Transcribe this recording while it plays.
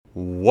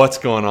What's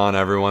going on,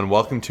 everyone?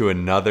 Welcome to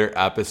another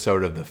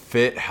episode of the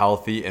Fit,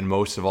 Healthy, and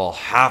most of all,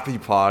 Happy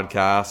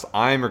Podcast.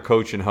 I'm your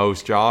coach and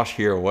host, Josh,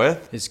 here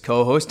with his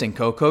co-host and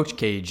co-coach,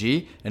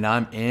 KG, and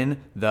I'm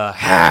in the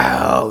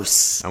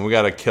house. And we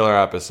got a killer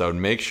episode.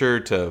 Make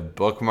sure to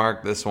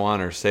bookmark this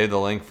one or save the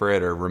link for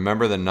it or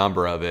remember the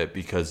number of it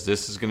because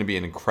this is going to be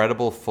an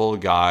incredible full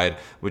guide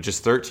with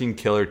just 13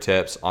 killer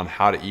tips on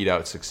how to eat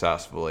out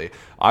successfully.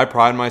 I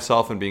pride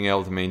myself in being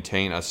able to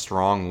maintain a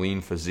strong, lean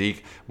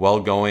physique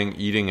while going,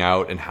 eating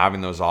out, and having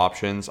those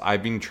options.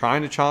 I've been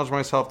trying to challenge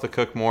myself to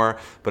cook more,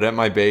 but at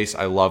my base,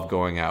 I love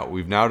going out.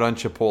 We've now done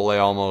Chipotle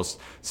almost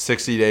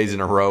 60 days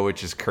in a row,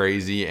 which is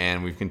crazy,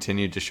 and we've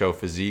continued to show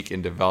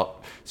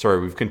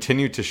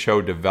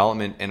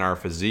development in our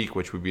physique,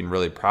 which we've been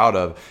really proud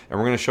of. And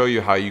we're going to show you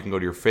how you can go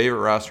to your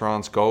favorite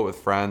restaurants, go out with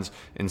friends,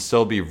 and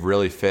still be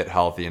really fit,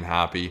 healthy, and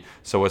happy.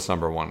 So what's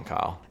number one,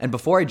 Kyle? And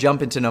before I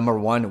jump into number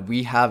one,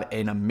 we have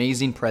an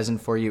amazing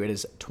present for you. It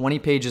is 20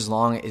 pages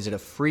long. Is it a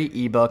free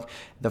ebook?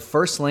 The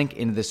first link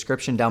in the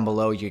description down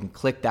below, you can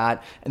click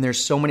that, and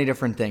there's so many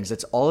different things.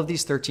 It's all of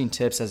these 13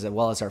 tips as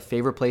well as our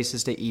favorite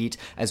places to eat,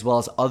 as well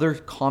as other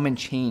common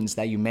chains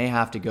that you may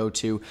have to go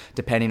to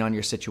depending on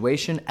your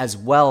situation, as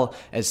well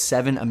as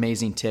 7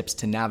 amazing tips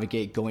to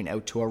navigate going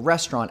out to a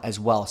restaurant as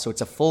well. So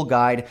it's a full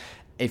guide.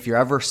 If you're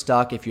ever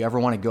stuck, if you ever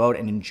want to go out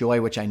and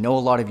enjoy, which I know a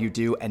lot of you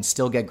do, and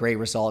still get great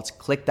results,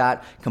 click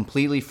that,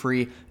 completely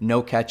free,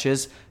 no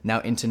catches. Now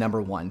into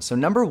number one. So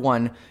number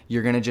one,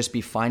 you're going to just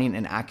be finding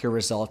an accurate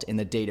result in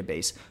the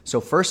database.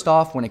 So first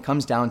off, when it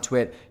comes down to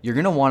it, you're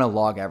going to want to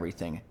log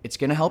everything. It's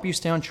going to help you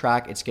stay on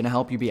track. It's going to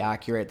help you be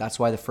accurate. That's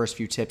why the first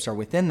few tips are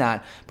within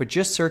that. But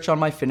just search on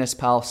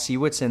MyFitnessPal, see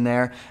what's in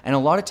there. And a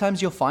lot of times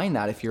you'll find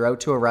that if you're out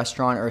to a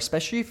restaurant, or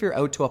especially if you're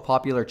out to a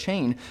popular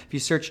chain, if you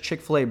search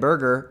Chick-fil-A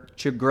burger,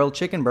 grilled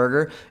chicken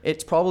burger,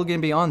 it's probably going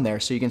to be on there.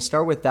 So you can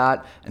start with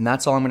that. And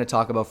that's all I'm going to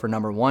talk about for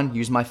number one.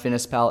 Use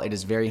MyFitnessPal. It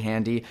is very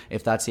handy.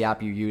 If that's the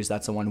app you use,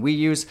 that's the one we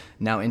use.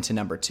 Now into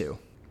number two.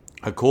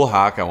 A cool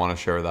hack I want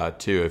to share that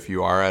too. If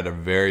you are at a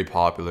very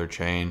popular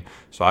chain,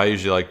 so I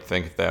usually like to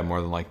think if they have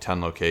more than like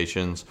 10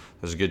 locations,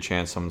 there's a good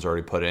chance someone's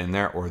already put it in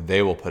there or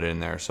they will put it in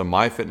there. So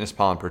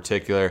MyFitnessPal in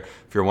particular,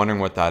 if you're wondering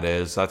what that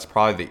is, that's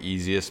probably the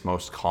easiest,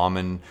 most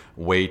common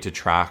way to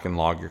track and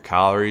log your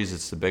calories.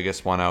 It's the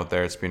biggest one out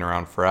there. It's been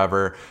around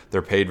forever.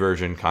 Their paid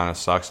version kind of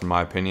sucks in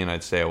my opinion.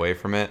 I'd stay away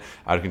from it.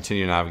 I'd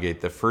continue to navigate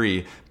the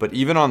free. But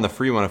even on the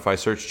free one, if I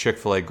search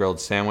Chick-fil-A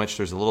grilled sandwich,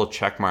 there's a little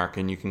check mark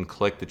and you can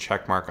click the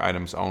check mark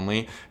items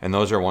only. And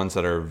those are ones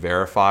that are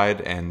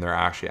verified and they're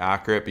actually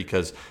accurate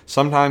because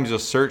sometimes you'll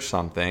search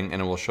something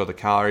and it will show the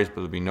calories, but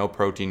there'll be no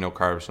protein, no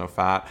carbs, no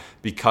fat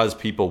because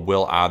people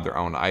will add their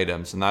own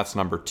items. And that's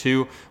number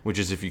two, which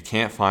is if you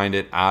can't find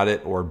it, add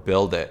it or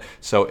build it.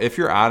 So if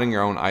you're adding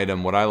your own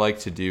item, what I like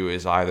to do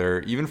is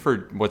either, even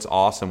for what's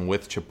awesome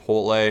with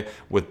Chipotle,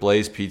 with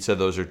Blaze Pizza,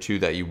 those are two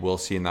that you will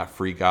see in that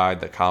free guide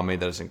that Kyle made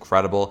that is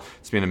incredible.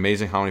 It's been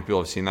amazing how many people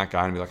have seen that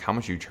guide and be like, how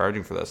much are you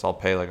charging for this? I'll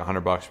pay like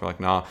 $100. We're like,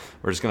 no,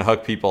 we're just going to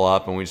hook people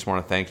up and we just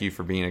want to thank you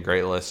for being a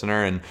great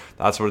listener. And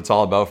that's what it's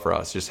all about for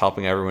us, just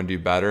helping everyone do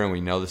better. And we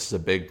know this is a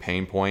big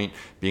pain point,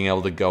 being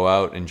able to go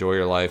out, enjoy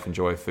your life,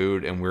 enjoy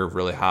food. And we're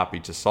really happy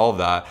to solve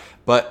that.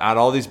 But at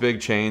all these big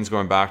chains,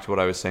 going back to what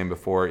I was saying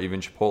before, even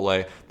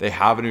Chipotle, they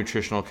have a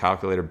nutritional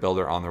calculator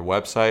builder on their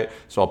website.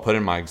 So I'll put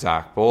in my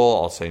exact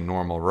bowl. I'll say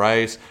normal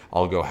rice.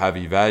 I'll go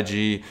heavy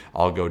veggie.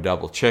 I'll go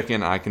double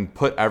chicken. I can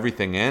put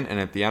everything in. And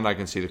at the end, I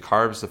can see the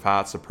carbs, the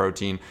fats, the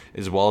protein,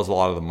 as well as a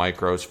lot of the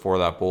micros for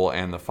that bowl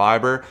and the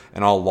fiber.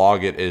 And I'll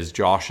log it as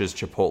Josh's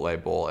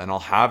Chipotle bowl. And I'll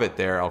have it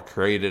there. I'll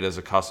create it as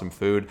a custom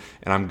food.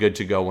 And I'm good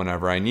to go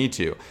whenever I need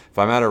to. If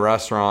I'm at a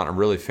restaurant, a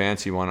really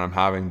fancy one, I'm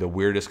having the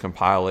weirdest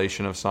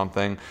compilation of something.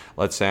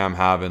 Let's say I'm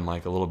having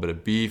like a little bit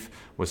of beef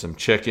with some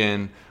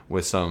chicken,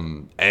 with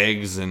some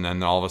eggs, and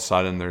then all of a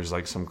sudden there's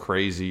like some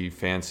crazy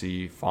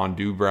fancy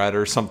fondue bread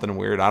or something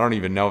weird. I don't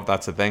even know if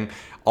that's a thing.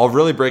 I'll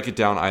really break it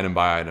down item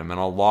by item and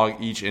I'll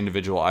log each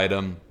individual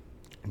item,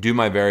 do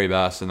my very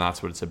best, and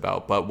that's what it's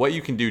about. But what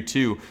you can do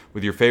too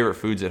with your favorite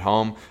foods at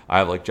home, I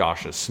have like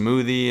Josh's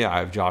smoothie, I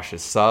have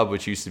Josh's sub,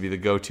 which used to be the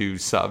go-to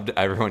sub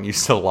everyone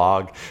used to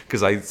log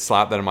because I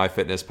slapped that in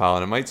MyFitnessPal,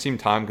 and it might seem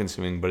time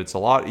consuming, but it's a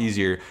lot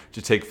easier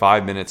to take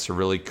 5 minutes to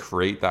really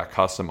create that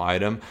custom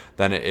item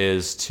than it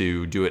is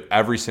to do it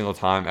every single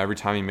time, every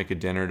time you make a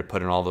dinner, to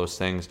put in all those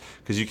things,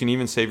 because you can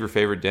even save your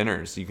favorite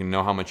dinners. You can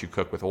know how much you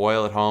cook with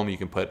oil at home, you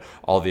can put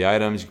all the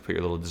items, you can put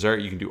your little dessert,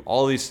 you can do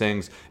all these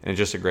things, and it's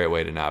just a great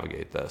way to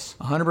navigate this.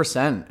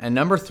 100%. And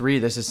number three,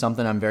 this is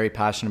something I'm very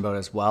passionate about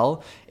as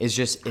well, is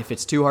just if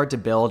it's too hard to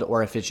build,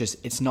 or if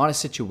it's not a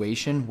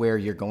situation where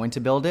you're going to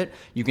build it,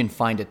 you can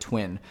find a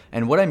twin.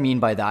 And what I mean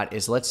by that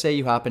is, let's say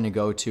you happen to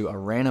go to a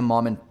random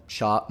mom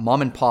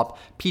and pop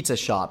pizza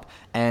shop,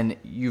 and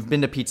you've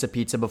been to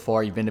Pizza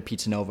before, you've been to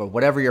Pizza Nova,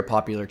 whatever your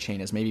popular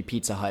chain is, maybe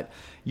Pizza Hut.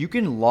 You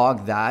can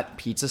log that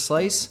pizza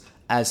slice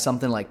as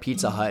something like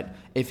Pizza Hut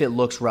if it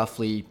looks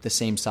roughly the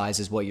same size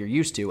as what you're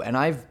used to. And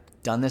I've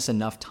done this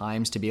enough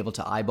times to be able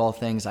to eyeball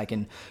things. I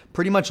can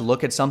pretty much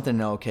look at something and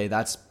know, okay,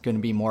 that's going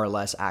to be more or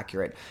less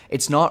accurate.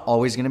 It's not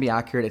always going to be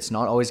accurate. It's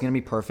not always going to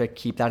be perfect.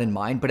 Keep that in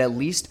mind. But at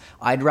least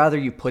I'd rather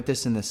you put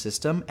this in the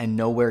system and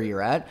know where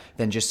you're at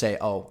than just say,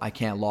 oh, I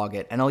can't log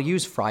it. And I'll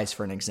use fries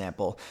for an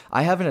example.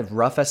 I have a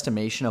rough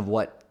estimation of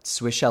what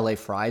Swiss Chalet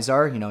fries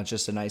are. It's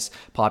just a nice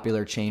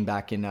popular chain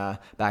back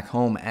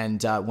home.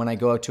 And when I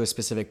go out to a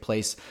specific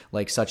place,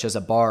 like such as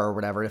a bar or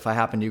whatever, if I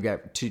happen to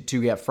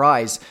get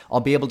fries, I'll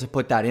be able to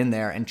put that in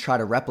there and try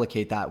to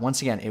replicate that.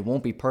 Once again, it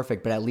won't be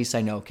perfect, but at least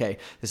I know, okay,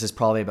 this is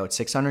probably about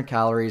 600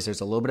 calories.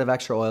 There's a little bit of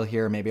extra oil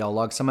here. Maybe I'll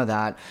log some of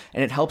that.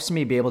 And it helps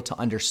me be able to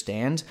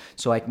understand.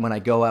 So when I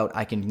go out,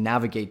 I can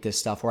navigate this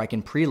stuff, or I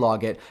can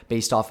pre-log it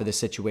based off of the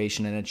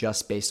situation and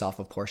adjust based off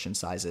of portion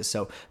sizes.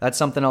 So that's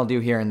something I'll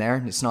do here and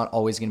there. It's not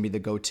always going to be the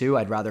go-to.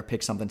 I'd rather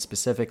pick something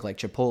specific like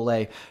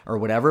Chipotle or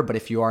whatever, but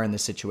if you are in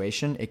this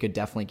situation, it could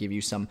definitely give you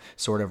some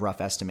sort of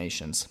rough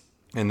estimations.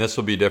 And this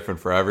will be different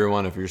for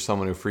everyone. If you're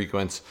someone who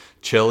frequents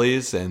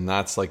Chili's and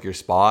that's like your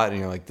spot and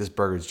you're like, this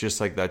burger is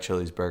just like that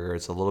Chili's burger,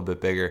 it's a little bit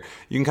bigger,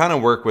 you can kind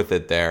of work with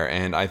it there.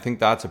 And I think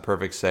that's a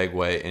perfect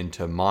segue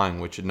into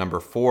mine, which is number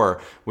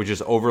 4, which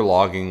is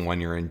overlogging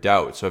when you're in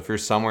doubt. So if you're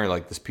somewhere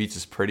like, this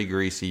pizza's pretty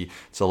greasy,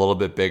 it's a little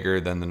bit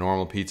bigger than the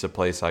normal pizza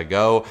place I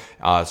go,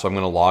 so I'm going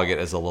to log it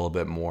as a little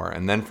bit more.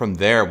 And then from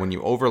there, when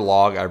you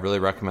overlog, I really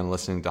recommend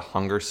listening to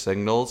hunger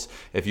signals.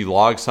 If you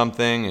log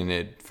something and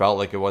it felt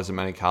like it wasn't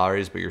many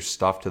calories, but you're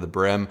stuffed to the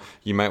brim,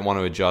 you might want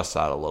to adjust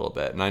that a little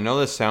bit. And I know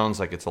this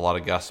sounds like it's a lot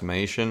of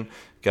guesstimation,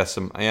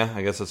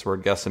 I guess that's the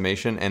word,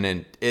 guesstimation, and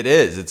it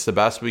is. It's the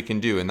best we can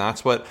do, and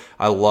that's what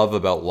I love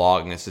about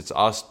Logness. It's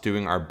us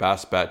doing our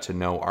best bet to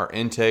know our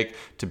intake,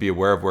 to be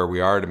aware of where we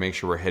are, to make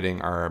sure we're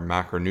hitting our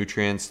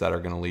macronutrients that are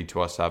going to lead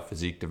to us to have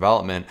physique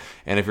development.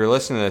 And if you're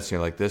listening to this and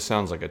you're like, this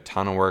sounds like a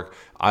ton of work,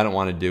 I don't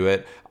want to do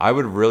it, I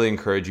would really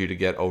encourage you to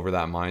get over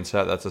that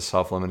mindset. That's a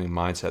self-limiting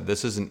mindset.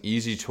 This is an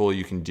easy tool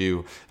you can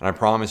do, and I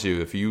promise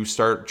you, if you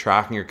start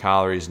tracking your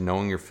calories,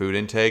 knowing your food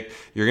intake,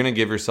 you're going to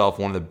give yourself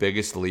one of the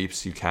biggest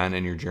leaps you can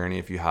in your journey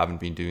if you haven't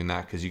been doing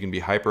that, because you can be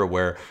hyper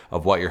aware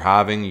of what you're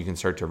having. You can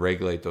start to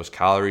regulate those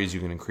calories.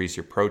 You can increase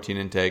your protein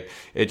intake.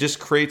 It just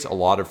creates a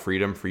lot of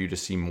freedom for you to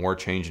see more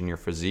change in your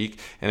physique,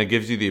 and it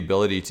gives you the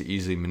ability to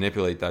easily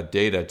manipulate that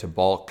data to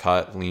bulk,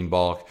 cut, lean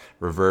bulk,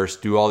 reverse,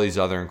 do all these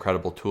other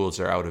incredible tools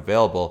that are out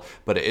available.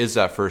 But it is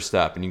that first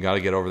step, and you got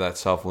to get over that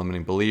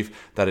self-limiting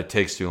belief that it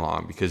takes too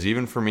long. Because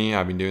even for me,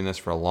 I've been doing this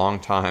for a long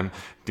time,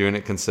 doing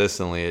it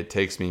consistently. It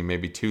takes me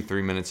maybe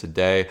 2-3 minutes a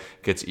day.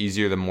 It gets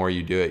easier the more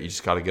you do it. You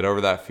just got to get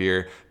over that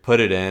fear, put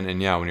it in.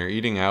 And yeah, when you're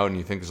eating out and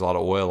you think there's a lot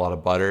of oil, a lot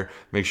of butter,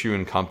 make sure you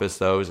encompass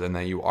those and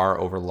that you are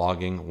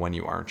overlogging when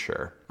you aren't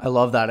sure. I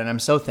love that. And I'm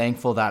so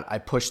thankful that I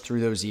pushed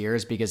through those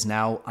years, because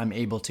now I'm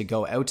able to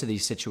go out to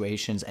these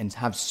situations and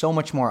have so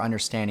much more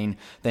understanding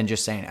than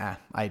just saying,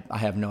 I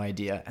have no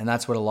idea. And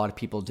that's what a lot of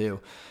people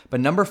do.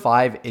 But number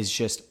 5 is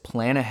just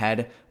plan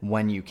ahead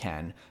when you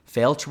can.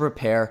 Fail to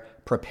prepare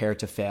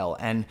to fail.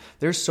 And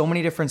there's so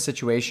many different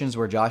situations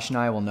where Josh and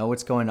I will know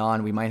what's going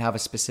on. We might have a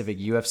specific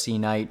UFC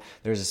night.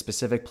 There's a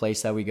specific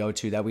place that we go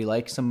to that we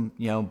like some,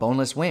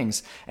 boneless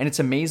wings. And it's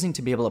amazing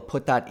to be able to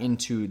put that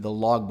into the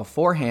log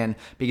beforehand,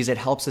 because it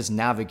helps us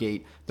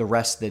navigate the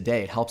rest of the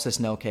day. It helps us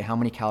know, okay, how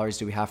many calories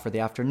do we have for the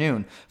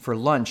afternoon, for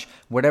lunch,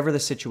 whatever the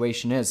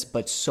situation is.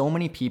 But so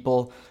many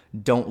people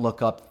don't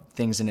look up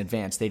things in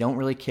advance. They don't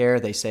really care.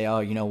 They say, oh,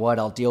 you know what,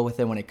 I'll deal with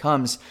it when it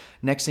comes.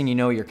 Next thing you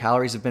know, your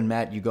calories have been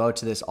met. You go out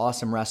to this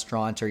awesome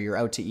restaurant, or you're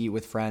out to eat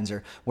with friends,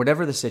 or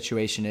whatever the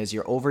situation is,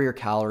 you're over your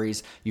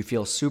calories, you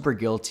feel super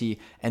guilty,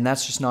 and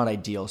that's just not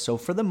ideal. So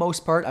for the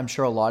most part, I'm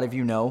sure a lot of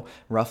you know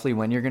roughly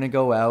when you're going to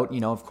go out.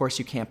 Of course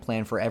you can't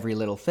plan for every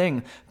little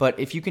thing, but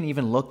if you can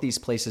even look these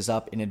places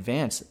up in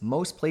advance,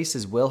 most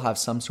places will have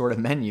some sort of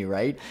menu,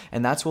 right?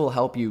 And that's what will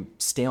help you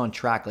stay on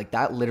track. Like,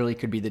 that literally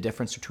could be the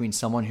difference between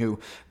someone who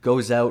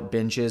goes out,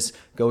 binges,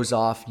 goes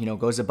off,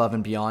 goes above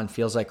and beyond,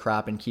 feels like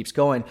crap and keeps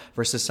going,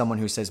 versus someone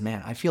who says,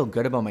 man, I feel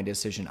good about my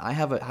decision. I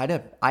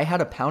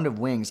had a pound of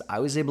wings. I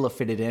was able to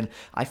fit it in.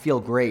 I feel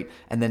great.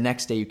 And the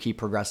next day you keep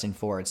progressing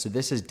forward. So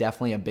this is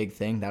definitely a big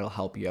thing that'll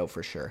help you out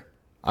for sure.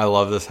 I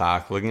love this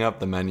hack. Looking up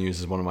the menus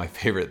is one of my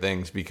favorite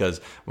things, because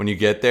when you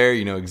get there,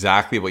 you know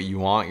exactly what you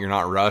want. You're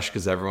not rushed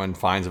because everyone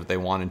finds what they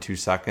want in 2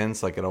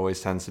 seconds, like it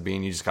always tends to be,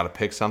 and you just got to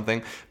pick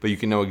something. But you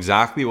can know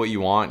exactly what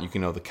you want. You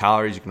can know the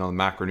calories. You can know the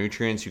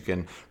macronutrients. You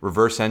can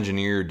reverse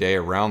engineer your day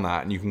around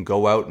that, and you can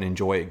go out and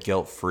enjoy it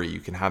guilt-free.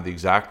 You can have the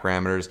exact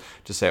parameters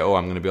to say, oh,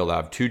 I'm going to be able to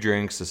have 2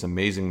 drinks, this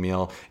amazing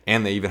meal,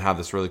 and they even have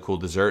this really cool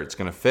dessert. It's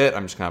going to fit.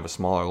 I'm just going to have a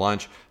smaller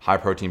lunch,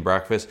 high-protein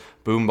breakfast.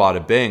 Boom,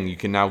 bada, bing. You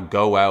can now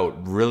go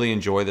out, really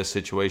enjoy this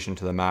situation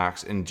to the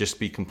max, and just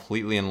be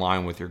completely in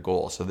line with your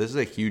goal. So this is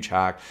a huge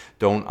hack.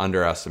 Don't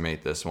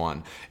underestimate this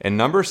one. And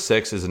number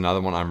 6 is another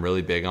one I'm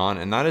really big on,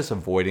 and that is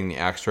avoiding the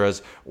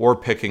extras or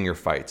picking your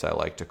fights, I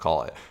like to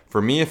call it.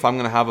 For me, if I'm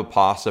going to have a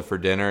pasta for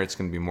dinner, it's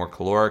going to be more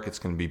caloric, it's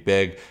going to be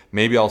big.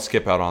 Maybe I'll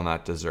skip out on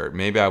that dessert.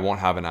 Maybe I won't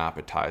have an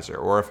appetizer.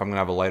 Or if I'm going to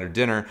have a lighter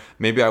dinner,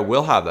 maybe I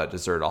will have that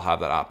dessert, I'll have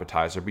that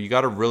appetizer. But you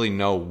got to really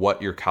know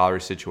what your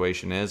calorie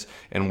situation is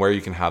and where you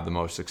can have the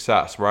most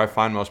success. Where I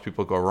find most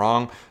people go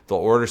wrong, they'll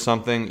order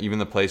something, even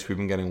the place we've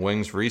been getting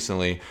wings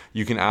recently,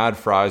 you can add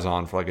fries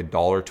on for like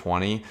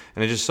 $1.20.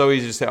 And it's just so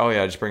easy to say, oh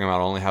yeah, just bring them out,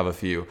 I'll only have a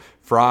few.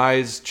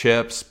 Fries,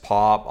 chips,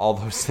 pop, all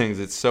those things,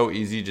 it's so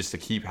easy just to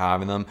keep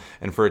having them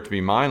and for it to be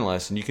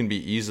mindless. And you can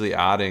be easily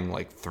adding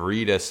like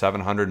 300 to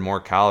 700 more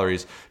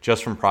calories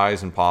just from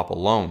fries and pop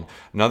alone.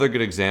 Another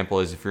good example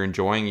is if you're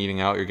enjoying eating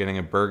out, you're getting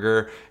a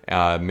burger,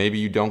 maybe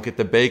you don't get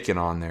the bacon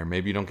on there,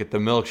 maybe you don't get the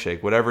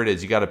milkshake, whatever it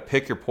is, you got to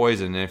pick your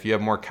poison. And if you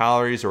have more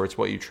calories or it's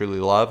what you truly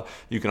love,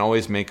 you can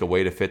always make a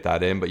way to fit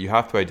that in, but you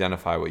have to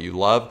identify what you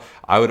love.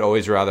 I would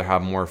always rather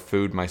have more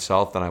food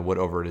myself than I would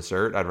over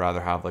dessert. I'd rather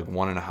have like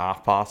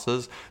 1.5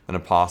 pastas than a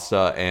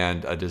pasta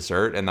and a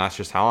dessert, and that's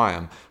just how I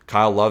am.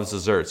 Kyle loves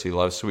desserts, he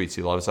loves sweets,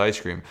 he loves ice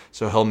cream,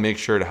 so he'll make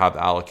sure to have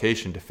the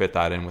allocation to fit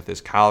that in with his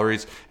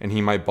calories, and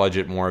he might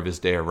budget more of his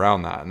day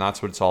around that. And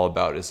that's what it's all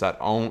about, is that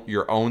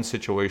your own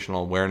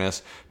situational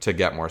awareness to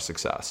get more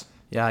success.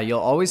 Yeah, you'll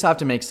always have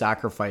to make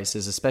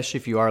sacrifices, especially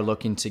if you are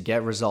looking to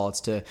get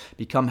results, to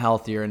become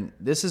healthier. And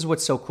this is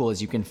what's so cool,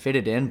 is you can fit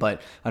it in,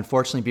 but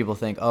unfortunately people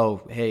think,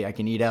 oh, hey, I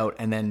can eat out,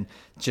 and then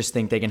just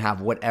think they can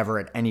have whatever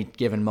at any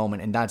given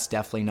moment. And that's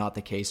definitely not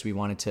the case. We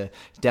wanted to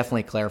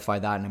definitely clarify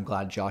that, and I'm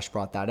glad Josh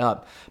brought that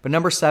up. But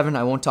number 7,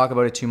 I won't talk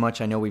about it too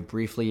much. I know we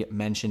briefly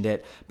mentioned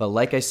it, but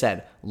like I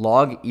said,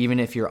 log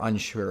even if you're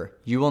unsure.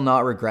 You will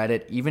not regret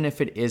it, even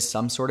if it is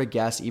some sort of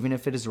guess, even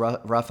if it is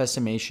rough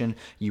estimation.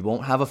 You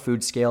won't have a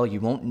food scale. You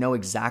won't know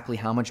exactly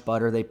how much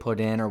butter they put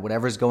in or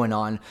whatever's going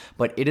on,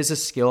 but it is a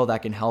skill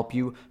that can help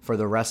you for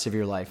the rest of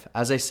your life.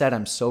 As I said,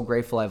 I'm so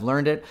grateful I've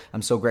learned it.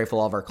 I'm so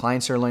grateful all of our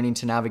clients are learning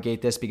to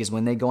navigate this, because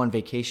when they go on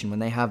vacation, when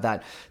they have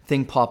that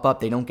thing pop up,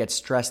 they don't get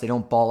stressed. They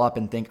don't ball up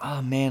and think,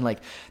 oh man, like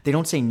they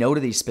don't say no to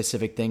these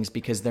specific things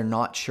because they're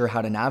not sure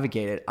how to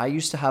navigate it. I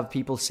used to have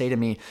people say to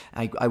me,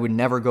 I would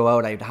never go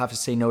out. I'd have to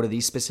say no to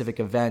these specific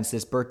events,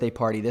 this birthday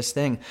party, this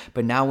thing.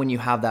 But now when you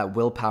have that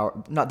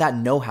willpower, not that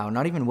know-how,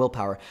 not even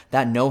willpower,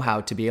 that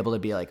know-how to be able to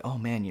be like, oh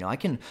man, I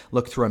can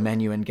look through a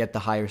menu and get the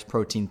highest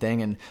protein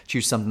thing and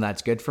choose something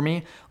that's good for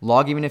me.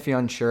 Log even if you're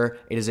unsure.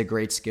 It is a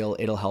great skill.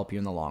 It'll help you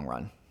in the long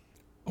run.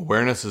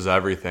 Awareness is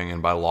everything,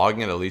 and by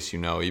logging it, at least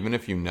even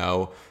if you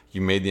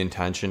made the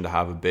intention to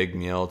have a big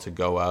meal, to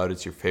go out,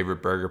 it's your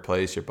favorite burger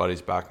place, your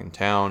buddy's back in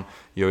town,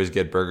 you always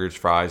get burgers,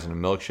 fries, and a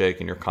milkshake,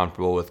 and you're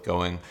comfortable with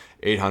going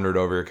 800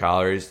 over your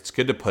calories, it's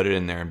good to put it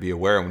in there and be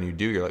aware. When you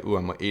do, you're like, ooh,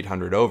 I'm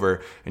 800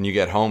 over, and you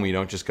get home, you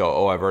don't just go,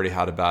 oh, I've already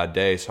had a bad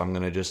day, so I'm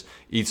going to just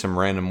eat some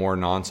random more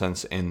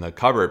nonsense in the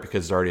cupboard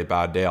because it's already a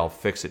bad day, I'll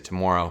fix it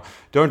tomorrow.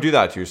 Don't do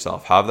that to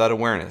yourself. Have that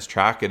awareness.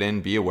 Track it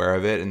in, be aware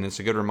of it, and it's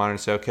a good reminder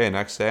to say, okay,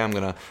 next day I'm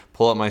going to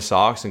pull up my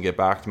socks and get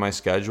back to my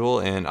schedule,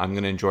 and I'm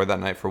going to enjoy that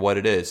night for what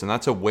it is. And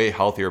that's a way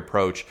healthier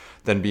approach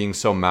than being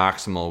so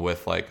maximal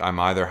with like, I'm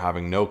either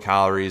having no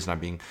calories and I'm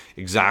being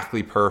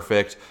exactly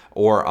perfect,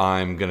 or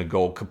I'm going to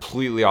go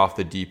completely off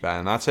the deep end.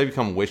 And that's how you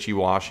become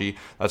wishy-washy.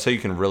 That's how you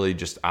can really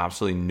just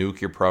absolutely nuke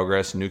your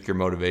progress, nuke your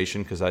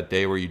motivation, because that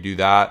day where you do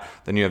that,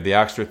 then you have the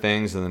extra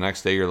things, and the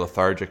next day you're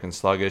lethargic and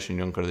sluggish and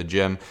you don't go to the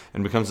gym,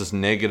 and it becomes this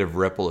negative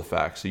ripple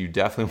effect. So you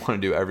definitely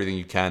want to do everything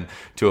you can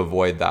to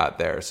avoid that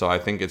there. So I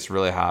think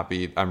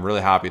I'm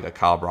really happy that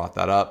Kyle brought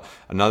that up.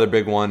 Another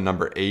big one,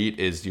 number 8,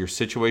 is your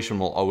situation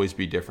will always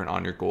be different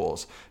on your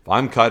goals. If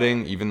I'm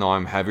cutting, even though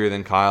I'm heavier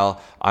than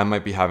Kyle, I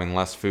might be having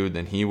less food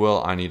than he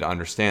will. I need to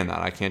understand that.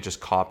 I can't just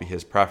copy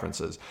his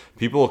preferences.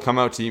 People will come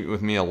out to eat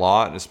with me a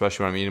lot,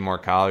 especially when I'm eating more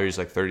calories,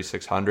 like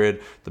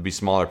 3,600. They'll be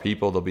smaller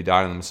people. They'll be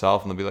dieting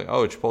themselves, and they'll be like,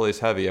 oh, Chipotle's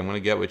heavy. I'm going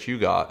to get what you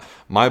got.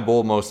 My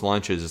bowl most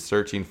lunches is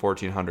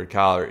 1,400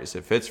 calories.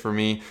 It fits for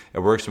me. It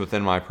works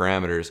within my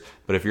parameters.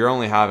 But if you're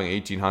only having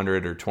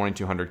 1,800 or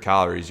 2,200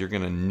 calories, you're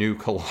going to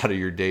nuke a lot of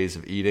your days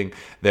of eating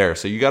there.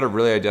 So you got to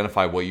really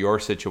identify what your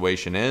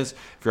situation is.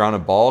 If you're on a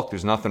bulk,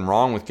 there's nothing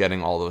wrong with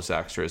getting all those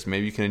extras.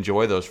 Maybe you can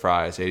enjoy those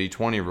fries,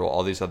 80-20 rule,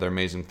 all these other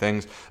amazing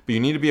things. But you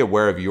need to be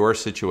aware of your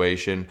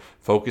situation,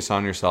 focus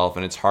on yourself.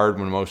 And it's hard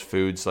when most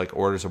foods, like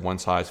orders of one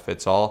size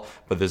fits all,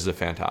 but this is a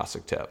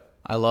fantastic tip.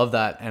 I love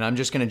that. And I'm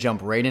just going to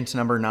jump right into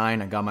number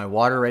 9. I got my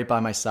water right by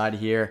my side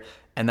here.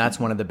 And that's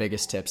one of the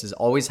biggest tips, is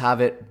always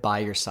have it by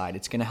your side.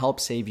 It's going to help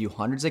save you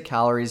hundreds of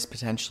calories.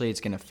 Potentially, it's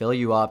going to fill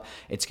you up.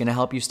 It's going to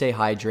help you stay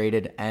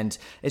hydrated. And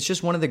it's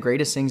just one of the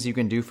greatest things you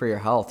can do for your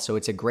health. So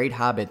it's a great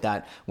habit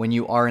that when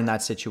you are in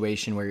that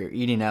situation where you're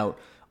eating out,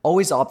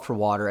 always opt for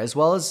water, as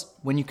well as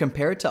when you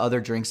compare it to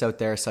other drinks out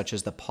there, such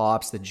as the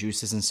pops, the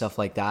juices, and stuff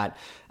like that.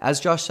 As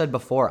Josh said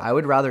before, I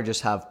would rather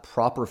just have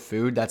proper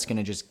food that's going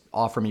to just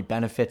offer me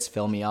benefits,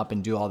 fill me up,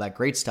 and do all that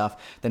great stuff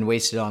than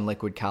waste it on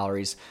liquid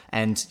calories.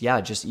 And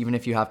yeah, just even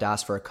if you have to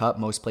ask for a cup,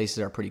 most places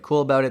are pretty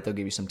cool about it. They'll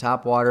give you some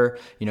tap water.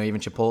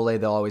 Even Chipotle,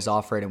 they'll always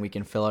offer it, and we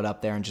can fill it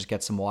up there and just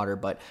get some water.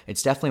 But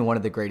it's definitely one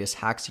of the greatest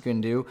hacks you can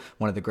do,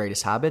 one of the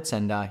greatest habits.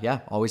 And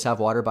always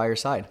have water by your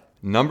side.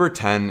 Number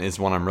 10 is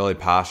one I'm really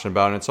passionate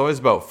about, and it's always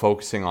about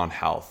focusing on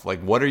health.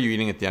 Like, what are you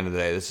eating at the end of the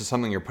day? This is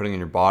something you're putting in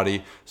your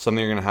body, something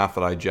you're going to have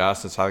to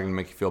digest. It's either going to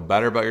make you feel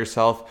better about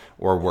yourself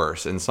or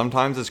worse. And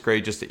sometimes it's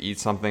great just to eat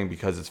something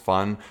because it's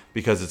fun,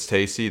 because it's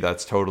tasty.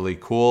 That's totally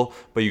cool.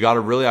 But you got to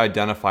really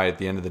identify at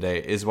the end of the day,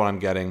 is what I'm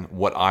getting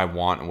what I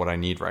want and what I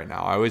need right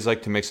now? I always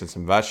like to mix in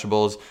some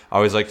vegetables. I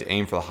always like to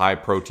aim for the high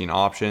protein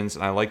options,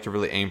 and I like to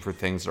really aim for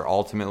things that are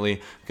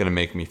ultimately going to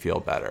make me feel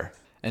better.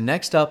 And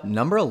next up,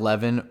 number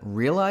 11,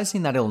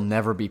 realizing that it'll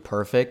never be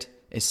perfect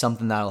is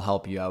something that'll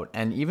help you out.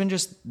 And even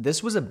just,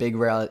 this was a big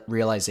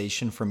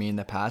realization for me in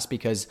the past,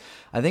 because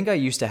I think I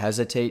used to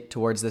hesitate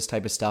towards this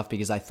type of stuff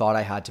because I thought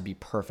I had to be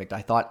perfect.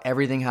 I thought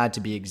everything had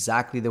to be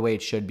exactly the way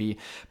it should be.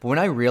 But when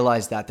I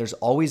realized that there's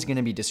always going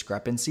to be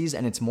discrepancies,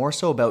 and it's more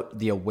so about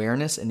the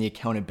awareness and the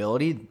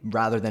accountability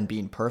rather than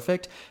being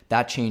perfect,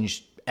 that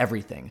changed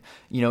everything.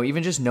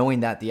 Even just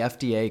knowing that the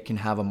FDA can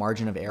have a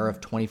margin of error of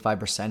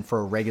 25% for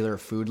a regular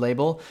food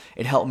label,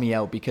 it helped me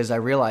out, because I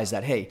realized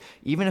that, hey,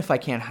 even if I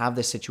can't have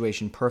this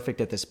situation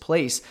perfect at this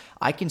place,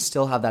 I can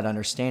still have that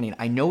understanding.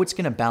 I know it's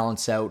going to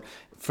balance out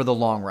for the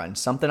long run.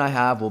 Something I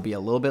have will be a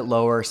little bit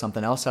lower,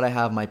 something else that I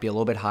have might be a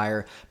little bit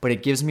higher, but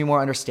it gives me more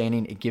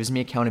understanding, it gives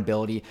me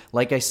accountability.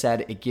 Like I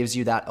said, it gives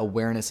you that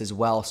awareness as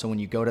well. So when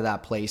you go to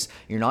that place,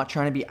 you're not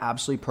trying to be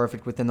absolutely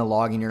perfect within the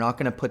logging. You're not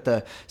going to put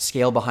the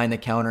scale behind the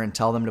counter and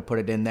tell them to put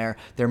it in there.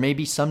 There may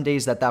be some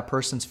days that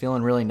person's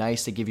feeling really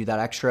nice to give you that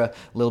extra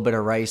little bit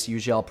of rice.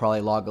 Usually I'll probably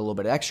log a little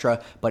bit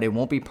extra, but it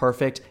won't be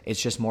perfect. It's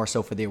just more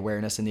so for the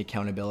awareness and the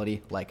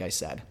accountability, like I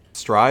said.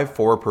 Strive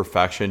for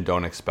perfection,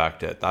 don't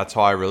expect it. That's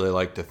how I really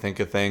like to think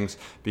of things,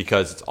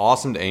 because it's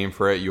awesome to aim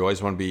for it. You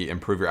always want to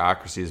improve your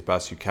accuracy as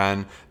best you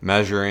can,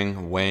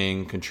 measuring,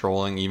 weighing,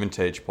 controlling. Even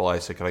today, Chipotle, I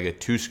said, could I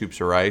get 2 scoops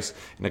of rice?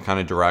 And it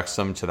kind of directs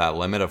them to that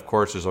limit. Of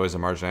course, there's always a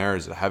margin of error.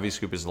 Is it a heavy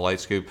scoop? Is it a light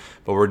scoop?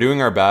 But we're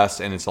doing our best,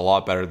 and it's a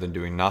lot better than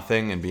doing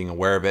nothing, and being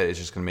aware of it is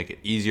just going to make it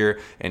easier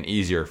and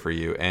easier for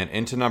you. And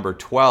into number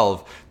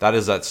 12, that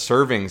is that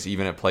servings,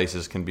 even at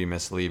places, can be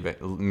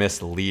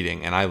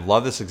misleading. And I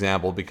love this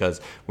example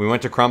because we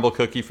went to Crumble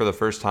Cookie for the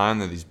first time.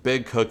 They're these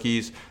big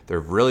cookies. They're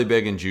really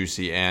big and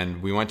juicy.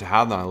 And we went to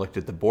have them. I looked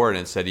at the board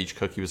and it said each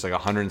cookie was like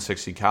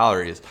 160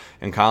 calories.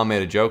 And Kyle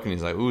made a joke and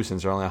he's like, ooh,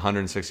 since they're only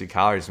 160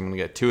 calories, I'm going to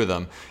get 2 of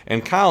them.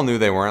 And Kyle knew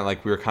they weren't.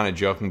 Like, we were kind of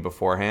joking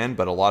beforehand,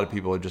 but a lot of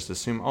people would just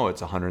assume, oh,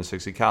 it's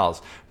 160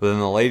 calories. But then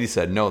the lady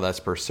said, no, that's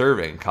per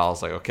serving.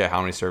 Kyle's like, okay,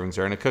 how many servings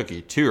are in a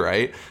cookie? 2,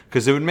 right?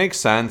 Because it would make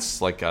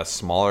sense, like a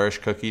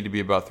smallerish cookie to be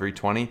about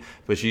 320.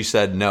 But she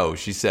said no.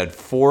 She said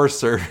 4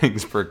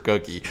 servings per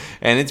cookie.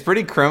 And it's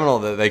pretty criminal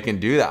that they can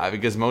do that,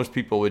 because most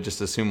people would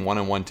just assume 1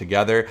 and 1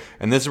 together.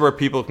 And this is where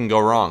people can go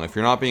wrong. If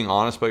you're not being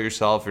honest about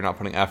yourself, you're not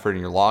putting effort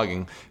in your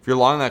logging. If you're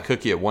logging that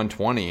cookie at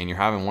 120 and you're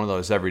having one of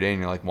those every day and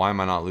you're like, why am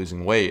I not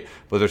losing weight?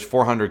 But there's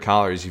 400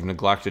 calories you've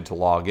neglected to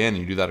log in, and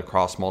you do that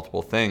across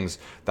multiple things.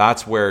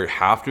 That's where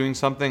half doing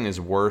something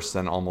is worse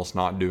than almost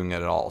not doing it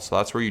at all. So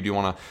that's where you do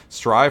want to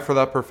strive for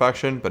that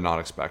perfection, but not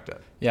expect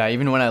it. Yeah,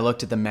 even when I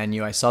looked at the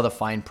menu, I saw the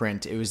fine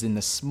print. It was in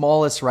the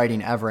smallest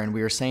writing ever, and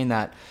we were saying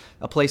that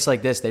a place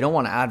like this, they don't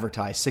want to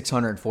advertise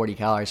 640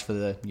 calories for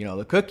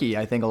the cookie.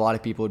 I think a lot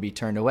of people would be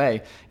turned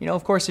away.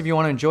 Of course, if you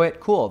want to enjoy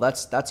it, cool.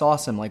 That's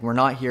awesome. Like, we're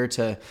not here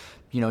to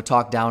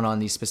talk down on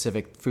these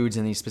specific foods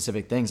and these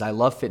specific things. I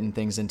love fitting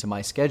things into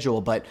my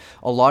schedule, but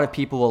a lot of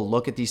people will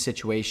look at these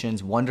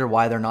situations, wonder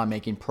why they're not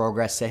making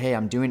progress, say, hey,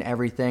 I'm doing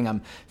everything,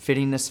 I'm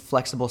fitting this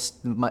flexible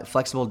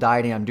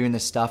dieting, I'm doing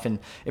this stuff. And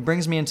it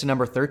brings me into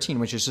number 13,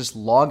 which is just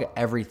log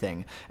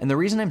everything. And the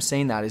reason I'm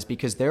saying that is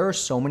because there are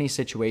so many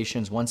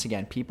situations, once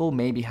again, people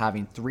may be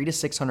having 300 to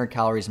 600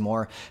 calories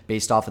more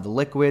based off of the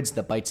liquids,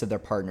 the bites of their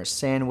partner's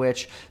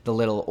sandwich, the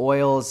little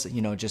oils,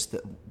 just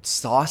the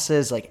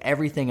sauces, like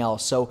everything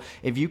else. So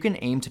if you can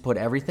aim to put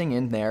everything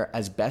in there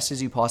as best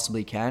as you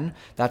possibly can,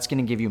 that's going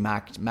to give you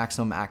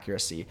maximum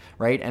accuracy,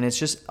 right? And it's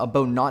just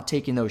about not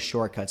taking those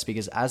shortcuts,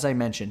 because as I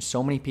mentioned,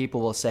 so many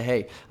people will say,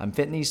 hey, I'm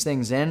fitting these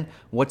things in,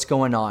 what's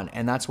going on?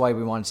 And that's why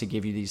we wanted to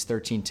give you these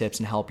 13 tips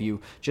and help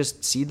you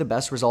just see the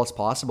best results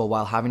possible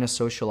while having a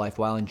social life,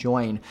 while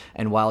enjoying,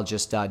 and while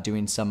just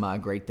doing some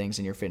great things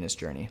in your fitness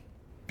journey.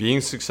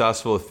 Being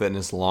successful with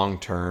fitness long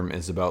term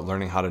is about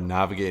learning how to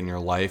navigate in your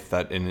life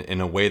that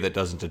in a way that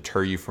doesn't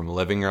deter you from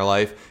living your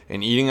life.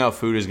 And eating out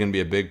food is going to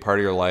be a big part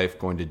of your life.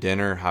 Going to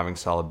dinner, having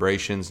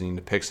celebrations, needing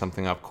to pick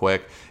something up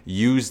quick.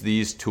 Use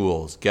these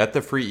tools. Get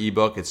the free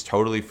ebook. It's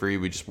totally free.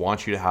 We just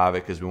want you to have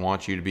it because we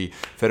want you to be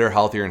fitter,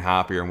 healthier, and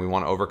happier. And we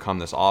want to overcome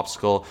this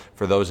obstacle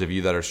for those of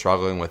you that are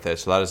struggling with it.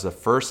 So that is the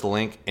first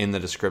link in the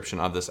description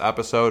of this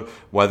episode.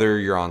 Whether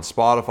you're on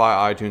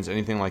Spotify, iTunes,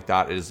 anything like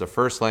that, it is the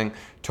first link.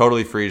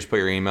 Totally free. Just put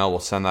your email. We'll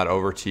send that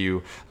over to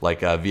you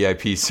like a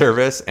VIP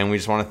service. And we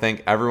just want to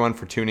thank everyone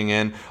for tuning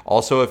in.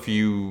 Also, if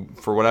you,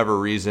 for whatever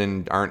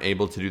reason, aren't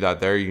able to do that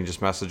there, you can just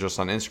message us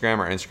on Instagram.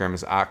 Our Instagram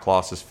is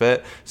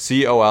 @ColossusFit,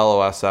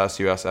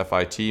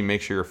 COLOSSUSFIT.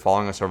 Make sure you're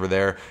following us over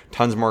there.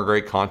 Tons more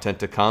great content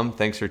to come.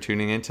 Thanks for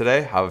tuning in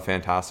today. Have a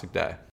fantastic day.